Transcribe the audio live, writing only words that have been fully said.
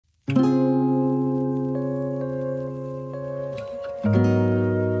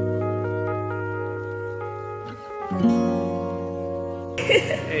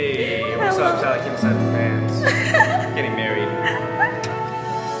Sally Kim inside the fans. Getting married.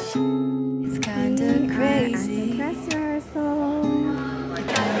 It's kinda crazy. Dress rehearsal.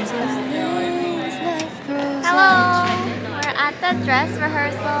 Hello! We're at the dress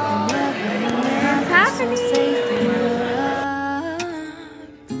rehearsal. What's happening?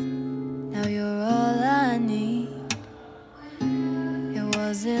 Now you're all I need. It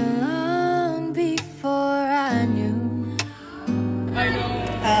wasn't long before I knew.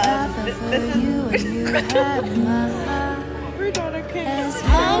 This is You had my heart. As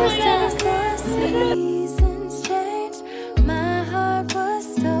fast as the seasons changed, my heart was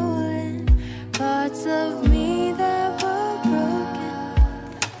stolen. Parts of me that were broken,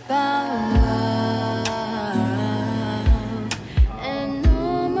 bound. And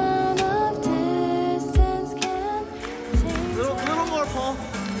no amount of distance can change. Little more, Paul.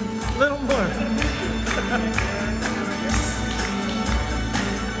 Little more.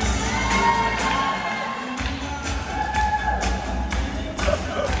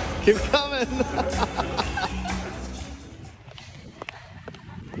 Keep coming.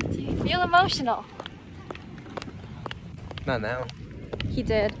 Do you feel emotional? Not now. He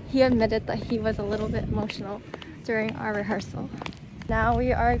did. He admitted that he was a little bit emotional during our rehearsal. Now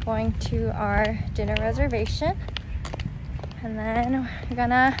we are going to our dinner reservation, and then we're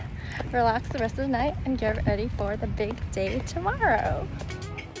gonna relax the rest of the night and get ready for the big day tomorrow.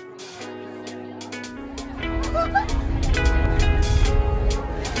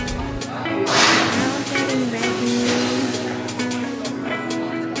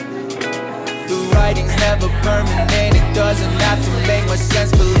 The writing's never permanent, it doesn't have to make much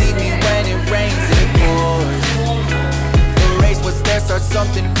sense. Believe me, when it rains, it pours. Erase what's there, start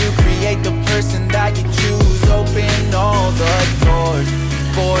something new. Create the person that you choose. Open all the doors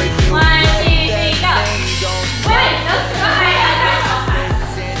for you.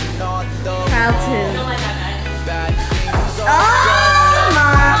 Proud to.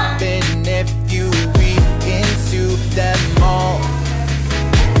 If you read into them all,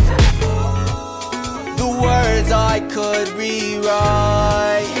 the words I could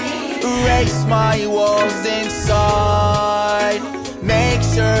rewrite, erase my walls inside, make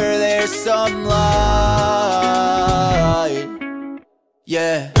sure there's some light.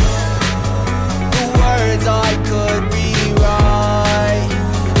 Yeah. The words I could rewrite,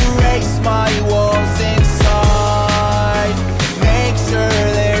 erase my walls inside, make sure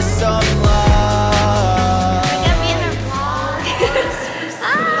there's some light.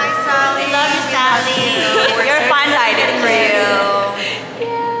 You're fun. Excited for you.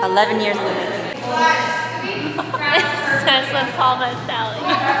 Yeah. 11 years in the making. Says let's call that Sally.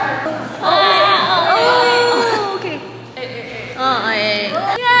 Oh, okay. Oh, yeah.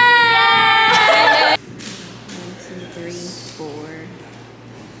 1, 2, 3, 4.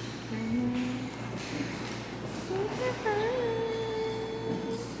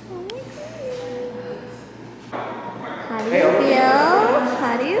 How do you feel?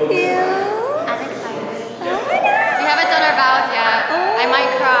 How do you feel? I'm excited. Oh my god! We haven't done our vows yet. I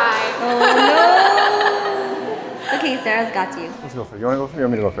might cry. Oh no! It's okay, Sarah's got you. Let's go first. You want to go first or you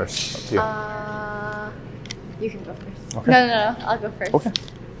want me to go first? Up to you. You can go first. Okay. No, I'll go first. Okay.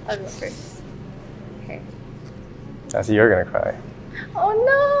 I'll go first. Okay. I see you're gonna cry. Oh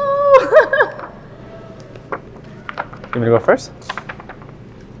no! You want me to go first?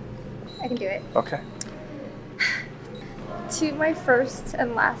 I can do it. Okay. To my first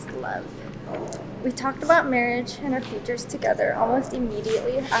and last love. We talked about marriage and our futures together almost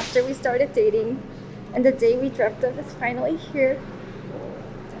immediately after we started dating, and the day we dreamt of is finally here.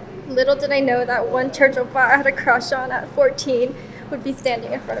 Little did I know that one church oppa I had a crush on at 14 would be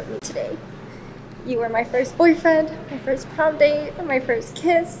standing in front of me today. You were my first boyfriend, my first prom date, and my first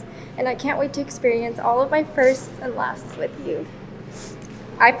kiss, and I can't wait to experience all of my firsts and lasts with you.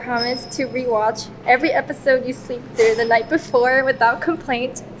 I promise to rewatch every episode you sleep through the night before without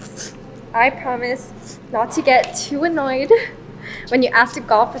complaint. I promise not to get too annoyed when you ask to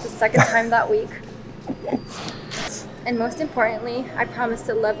golf for the second time that week. And most importantly, I promise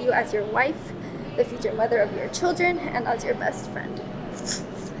to love you as your wife, the future mother of your children, and as your best friend.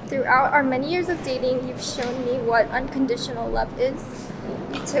 Throughout our many years of dating, you've shown me what unconditional love is.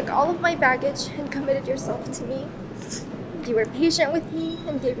 You took all of my baggage and committed yourself to me. You were patient with me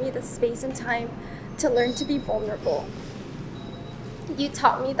and gave me the space and time to learn to be vulnerable. You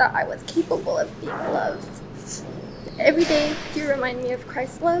taught me that I was capable of being loved. Every day, you remind me of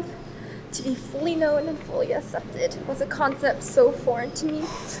Christ's love. To be fully known and fully accepted was a concept so foreign to me,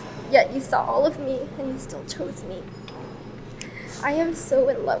 yet you saw all of me and you still chose me. I am so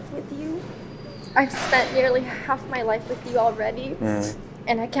in love with you. I've spent nearly half my life with you already,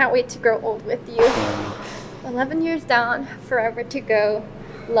 and I can't wait to grow old with you. 11 years down, forever to go.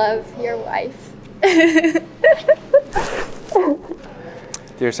 Love, your wife.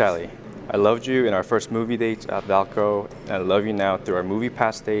 Dear Sally, I loved you in our first movie dates at Valco, and I love you now through our movie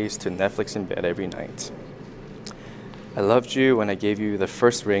pass days to Netflix in bed every night. I loved you when I gave you the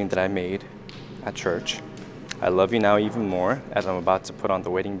first ring that I made at church. I love you now even more as I'm about to put on the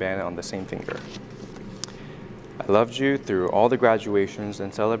wedding band on the same finger. I loved you through all the graduations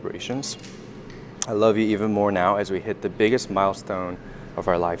and celebrations. I love you even more now as we hit the biggest milestone of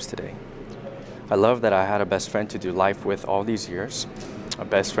our lives today. I love that I had a best friend to do life with all these years, a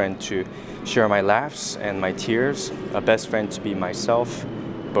best friend to share my laughs and my tears, a best friend to be myself,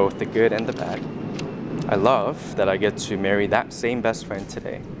 both the good and the bad. I love that I get to marry that same best friend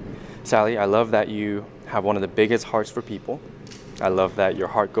today. Sally, I love that you have one of the biggest hearts for people. I love that your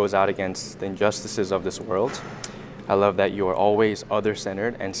heart goes out against the injustices of this world. I love that you are always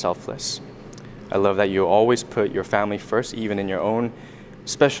other-centered and selfless. I love that you always put your family first, even in your own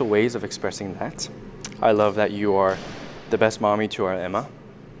special ways of expressing that. I love that you are the best mommy to our Emma.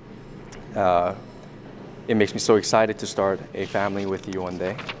 It makes me so excited to start a family with you one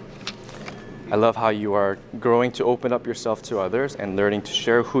day. I love how you are growing to open up yourself to others and learning to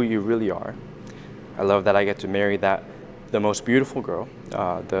share who you really are. I love that I get to marry the most beautiful girl,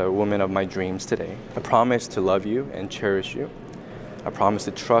 the woman of my dreams today. I promise to love you and cherish you. I promise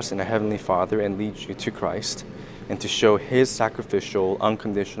to trust in a Heavenly Father and lead you to Christ and to show His sacrificial,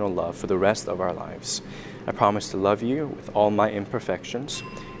 unconditional love for the rest of our lives. I promise to love you with all my imperfections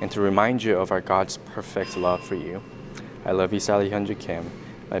and to remind you of our God's perfect love for you. I love you, Sally Hyunju Kim,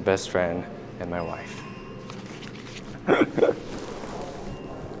 my best friend and my wife.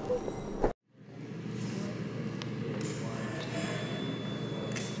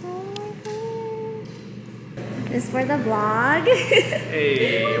 This for the vlog.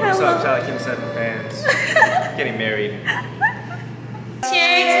 Hey, what's up, Sally Kim 7 fans? Getting married.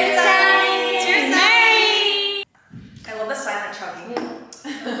 Cheers, Sally! Cheers, Sally! I love the silent chugging.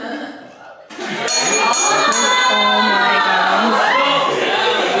 Oh my god.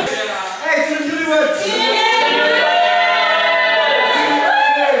 Hey, to the newlyweds!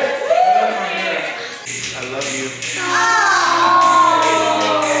 I love you.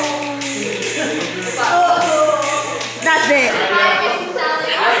 That's it.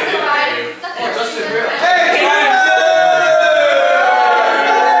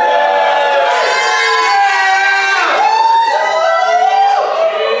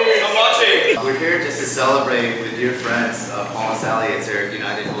 We're here just to celebrate with dear friends, Paul and Sally. It's their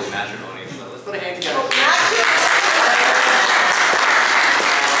united holy matrimony. So let's put a hand together. We want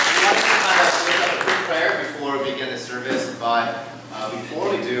to kind of lift up a quick prayer before we begin the service, but before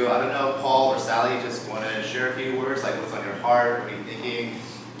we do, I don't know, Paul or Sally, just want to share a few words, like what's on your heart, what are you thinking?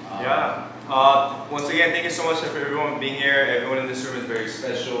 Once again, thank you so much for everyone being here. Everyone in this room is very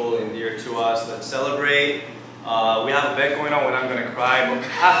special and dear to us. Let's celebrate. We have a bet going on when I'm going to cry, but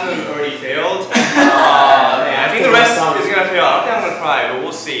half of them already failed. I think the rest is going to fail. I don't think I'm going to cry, but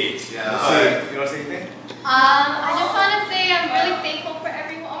we'll see. Yeah. You want to say anything? I just want to say I'm really thankful for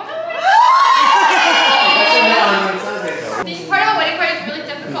everyone. Being part of a wedding party is really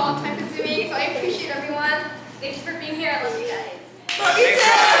difficult, time consuming, so I appreciate everyone. Thank you for being here. I love you guys. Love you too.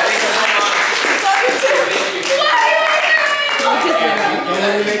 Love you too.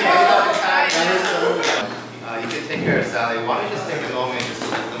 You can take care of Sally. Why don't you just take a moment just to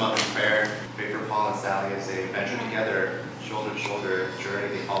lift them up in prayer, pray for Paul and Sally as they venture together, shoulder to shoulder, journey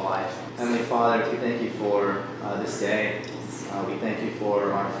they call life. Heavenly Father, we thank you for this day. We thank you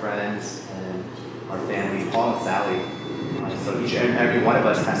for our friends and our family, Paul and Sally. So each and every one of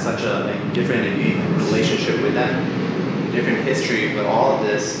us has such a different and unique relationship with them, different history, but all of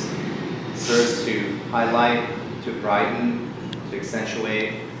this serves to highlight, to brighten, to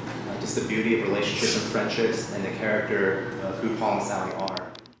accentuate just the beauty of relationships and friendships and the character of who Paul and Sally are.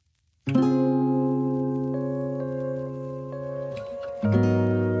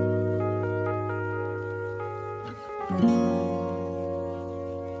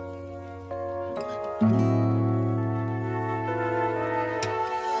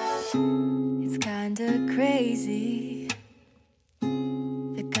 It's kinda crazy,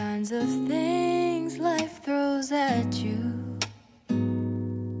 the kinds of things life throws at you.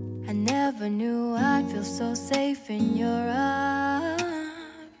 I never knew I'd feel so safe in your arms.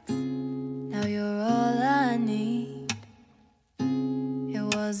 Now you're all I need.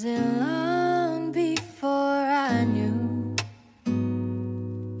 It wasn't long before I knew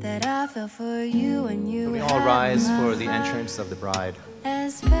that I fell for you and you. We all rise for the entrance of the bride.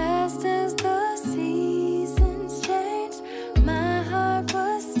 As fast as the seasons change, my heart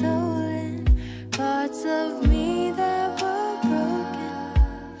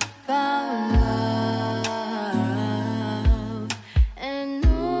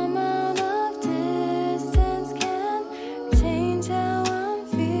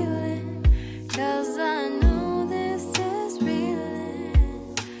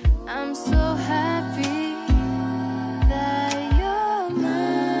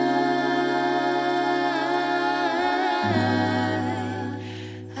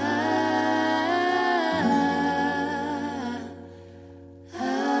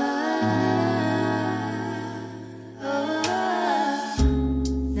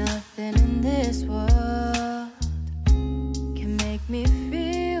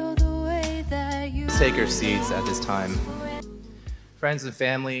take your seats at this time. Friends and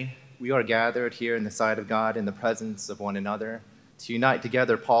family, we are gathered here in the sight of God in the presence of one another to unite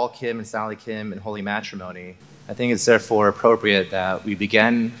together Paul Kim and Sally Kim in holy matrimony. I think it's therefore appropriate that we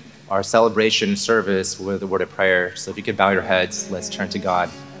begin our celebration service with a word of prayer. So if you could bow your heads, let's turn to God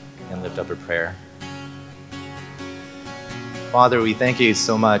and lift up a prayer. Father, we thank you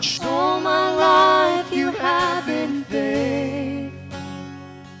so much. All my life you have been faithful.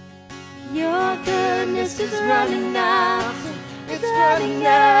 Your goodness is running out, it's running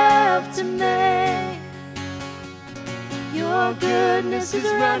after me. Your goodness is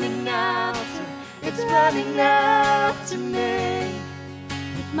running out, it's running after me.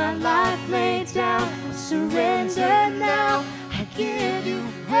 With my life laid down, I surrender now. I give you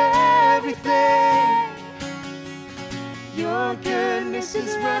everything. Your goodness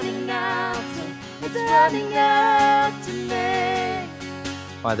is running out, it's running after me.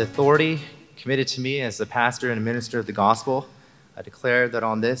 By the authority committed to me as the pastor and minister of the gospel, I declare that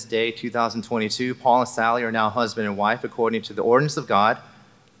on this day, 2022, Paul and Sally are now husband and wife according to the ordinance of God,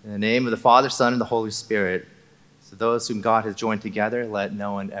 in the name of the Father, Son, and the Holy Spirit. So those whom God has joined together, let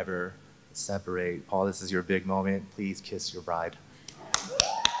no one ever separate. Paul, this is your big moment. Please kiss your bride.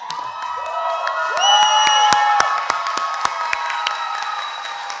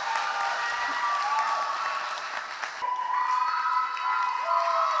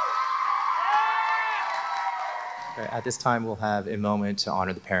 All right, at this time, we'll have a moment to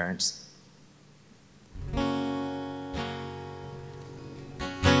honor the parents.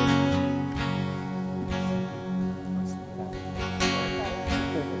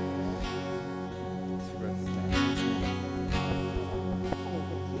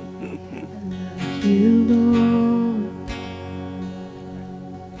 You, Lord,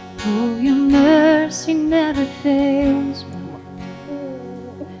 oh, your mercy never fails me.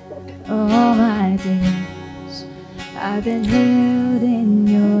 All my days I've been held in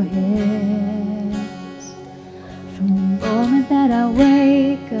your hands. From the moment that I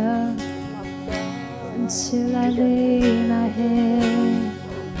wake up until I lay my head,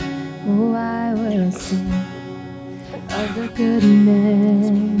 oh, I will sing of the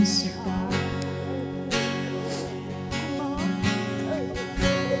goodness of God.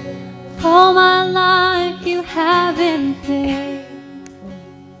 All my life you have been faithful.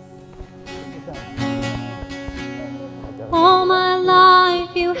 All my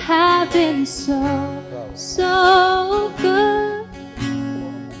life you have been so, so good.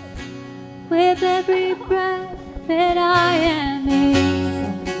 With every breath that I am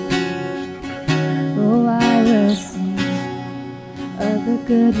able, oh, I will sing of the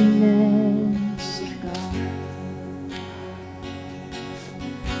goodness of God.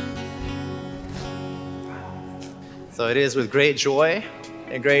 So it is with great joy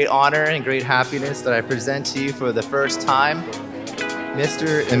and great honor and great happiness that I present to you for the first time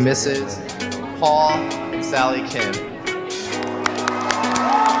Mr. and Mrs. Paul and Sally Kim.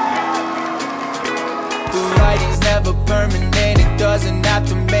 The writing's never permanent, it doesn't have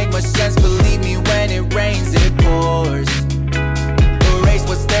to make much sense. Believe me, when it rains, it pours. Erase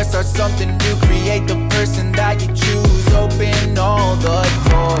what's there, start something new. Create the person that you choose. Open all the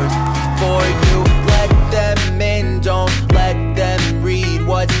doors for you. Let them in, don't let them read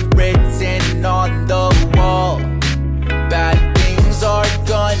what's written on the wall. Bad things are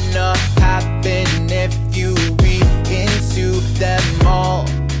gonna happen if you read into them all.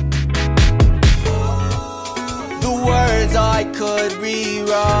 The words I could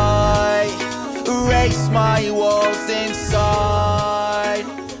rewrite, erase my walls inside.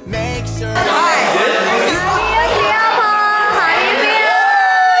 Make sure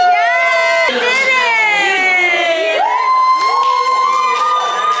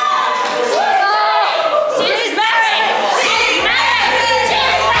She's back!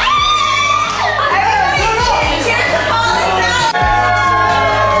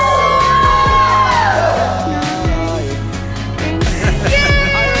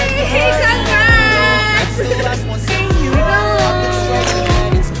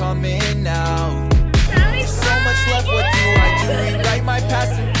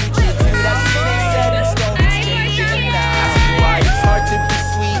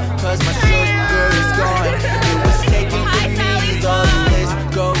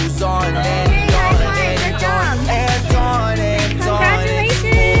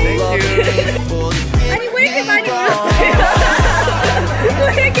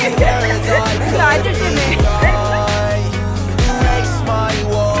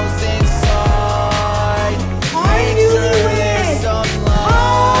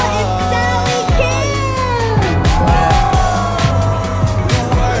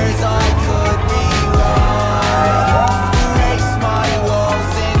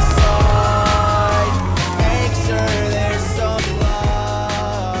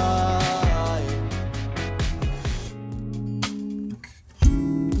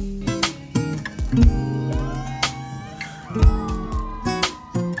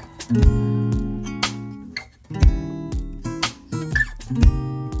 Thank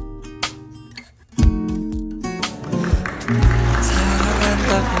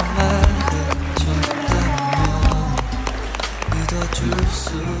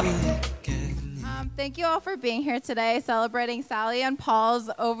you all for being here today, celebrating Sally and Paul's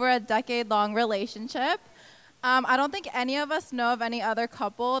over a decade-long relationship. I don't think any of us know of any other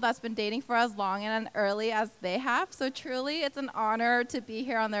couple that's been dating for as long and early as they have, so truly it's an honor to be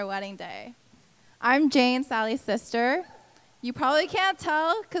here on their wedding day. I'm Jane, Sally's sister. You probably can't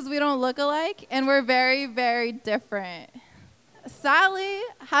tell because we don't look alike, and we're very, very different. Sally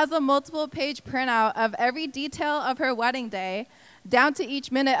has a multiple-page printout of every detail of her wedding day, down to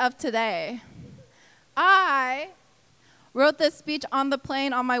each minute of today. I wrote this speech on the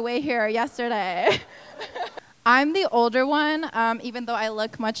plane on my way here yesterday. I'm the older one, even though I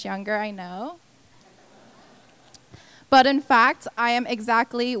look much younger, I know. But in fact, I am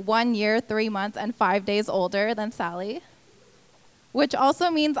exactly 1 year, 3 months, and 5 days older than Sally, which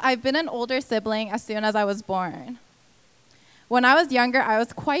also means I've been an older sibling as soon as I was born. When I was younger, I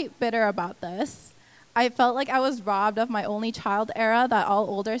was quite bitter about this. I felt like I was robbed of my only child era that all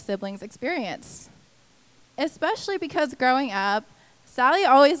older siblings experience. Especially because growing up, Sally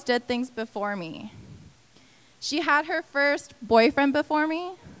always did things before me. She had her first boyfriend before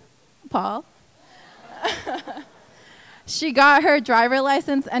me, Paul. She got her driver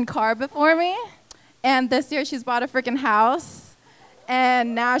license and car before me. And this year she's bought a freaking house.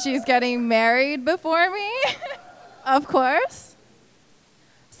 And now she's getting married before me, of course.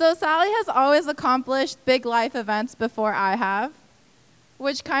 So Sally has always accomplished big life events before I have,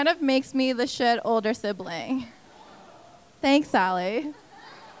 which kind of makes me the shit older sibling. Thanks, Sally.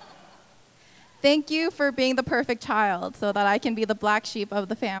 Thank you for being the perfect child so that I can be the black sheep of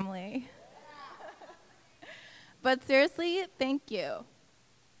the family. But seriously, thank you.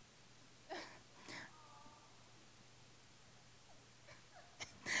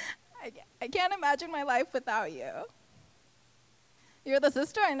 I can't imagine my life without you. You're the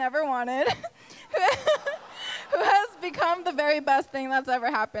sister I never wanted, who has become the very best thing that's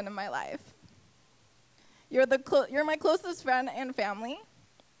ever happened in my life. You're my closest friend and family.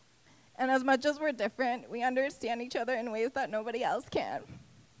 And as much as we're different, we understand each other in ways that nobody else can.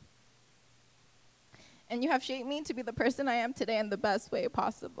 And you have shaped me to be the person I am today in the best way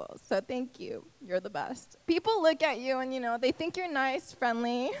possible. So thank you. You're the best. People look at you and, they think you're nice,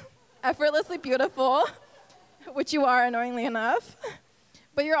 friendly, effortlessly beautiful, which you are, annoyingly enough.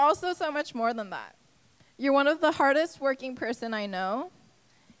 But you're also so much more than that. You're one of the hardest working person I know.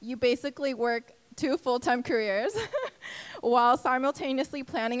 You basically work 2 full-time careers while simultaneously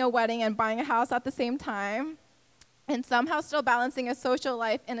planning a wedding and buying a house at the same time, and somehow still balancing a social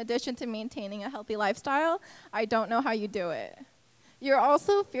life in addition to maintaining a healthy lifestyle. I don't know how you do it. You're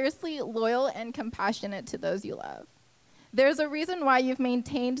also fiercely loyal and compassionate to those you love. There's a reason why you've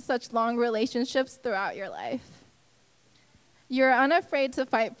maintained such long relationships throughout your life. You're unafraid to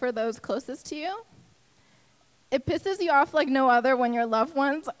fight for those closest to you. It pisses you off like no other when your loved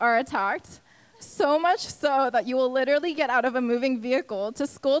ones are attacked, so much so that you will literally get out of a moving vehicle to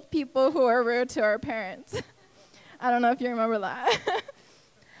scold people who are rude to our parents. I don't know if you remember that.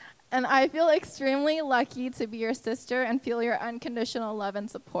 And I feel extremely lucky to be your sister and feel your unconditional love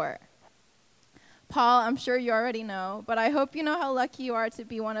and support. Paul, I'm sure you already know, but I hope you know how lucky you are to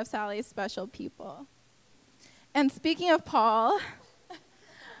be one of Sally's special people. And speaking of Paul,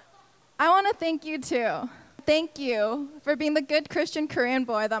 I want to thank you too. Thank you for being the good Christian Korean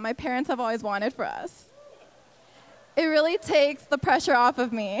boy that my parents have always wanted for us. It really takes the pressure off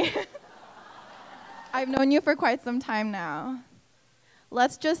of me. I've known you for quite some time now.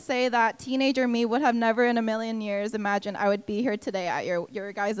 Let's just say that teenager me would have never in a million years imagined I would be here today at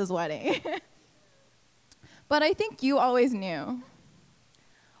your guys' wedding. But I think you always knew.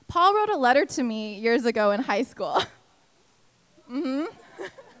 Paul wrote a letter to me years ago in high school. And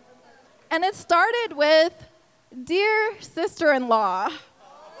it started with, "Dear sister-in-law,"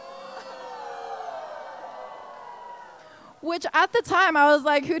 which at the time I was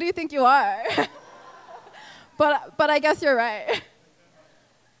like, who do you think you are? But I guess you're right.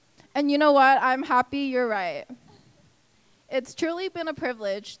 And you know what? I'm happy you're right. It's truly been a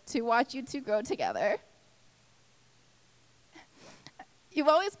privilege to watch you two grow together. You've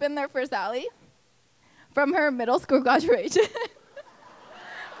always been there for Sally, from her middle school graduation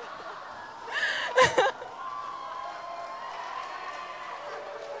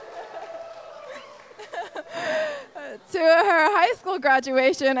to her high school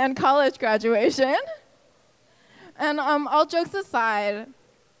graduation and college graduation. And all jokes aside,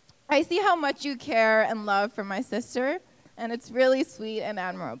 I see how much you care and love for my sister. And it's really sweet and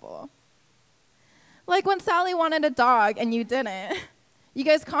admirable. Like when Sally wanted a dog and you didn't. You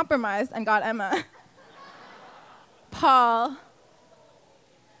guys compromised and got Emma. Paul,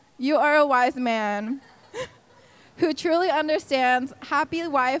 you are a wise man who truly understands happy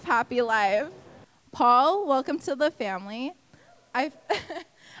wife, happy life. Paul, welcome to the family. I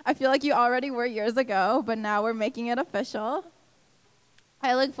feel like you already were years ago, but now we're making it official.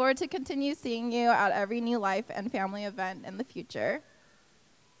 I look forward to continue seeing you at every new life and family event in the future.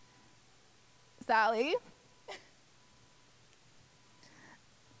 Sally,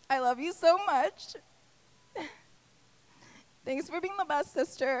 I love you so much. Thanks for being the best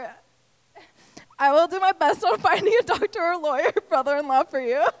sister. I will do my best on finding a doctor or lawyer brother-in-law for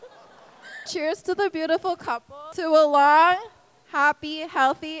you. Cheers to the beautiful couple. To a long, happy,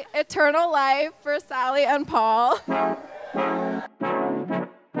 healthy, eternal life for Sally and Paul.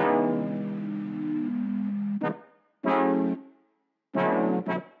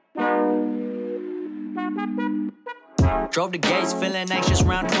 Drove the gates, feeling anxious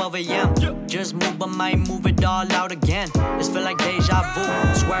around 12 a.m. Just moved, but might move it all out again. This feel like deja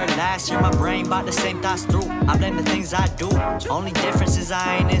vu. Swear last year my brain bought the same thoughts through. I blame the things I do. Only difference is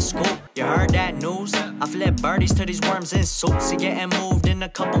I ain't in school. You heard that news? I flip birdies to these worms in suits. So getting moved in a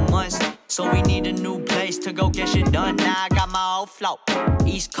couple months. So we need a new place to go get shit done. Now I got my old float.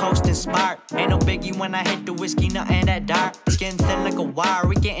 East Coast inspired. Ain't no biggie when I hit the whiskey, nothing that dark. Skin thin like a wire,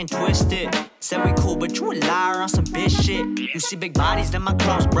 we getting twisted. Said we cool, but you a liar on some bitch shit. You see big bodies, then my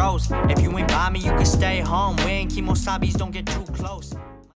close bros. If you ain't by me, you can stay home. We ain't Kimosabis, don't get too close.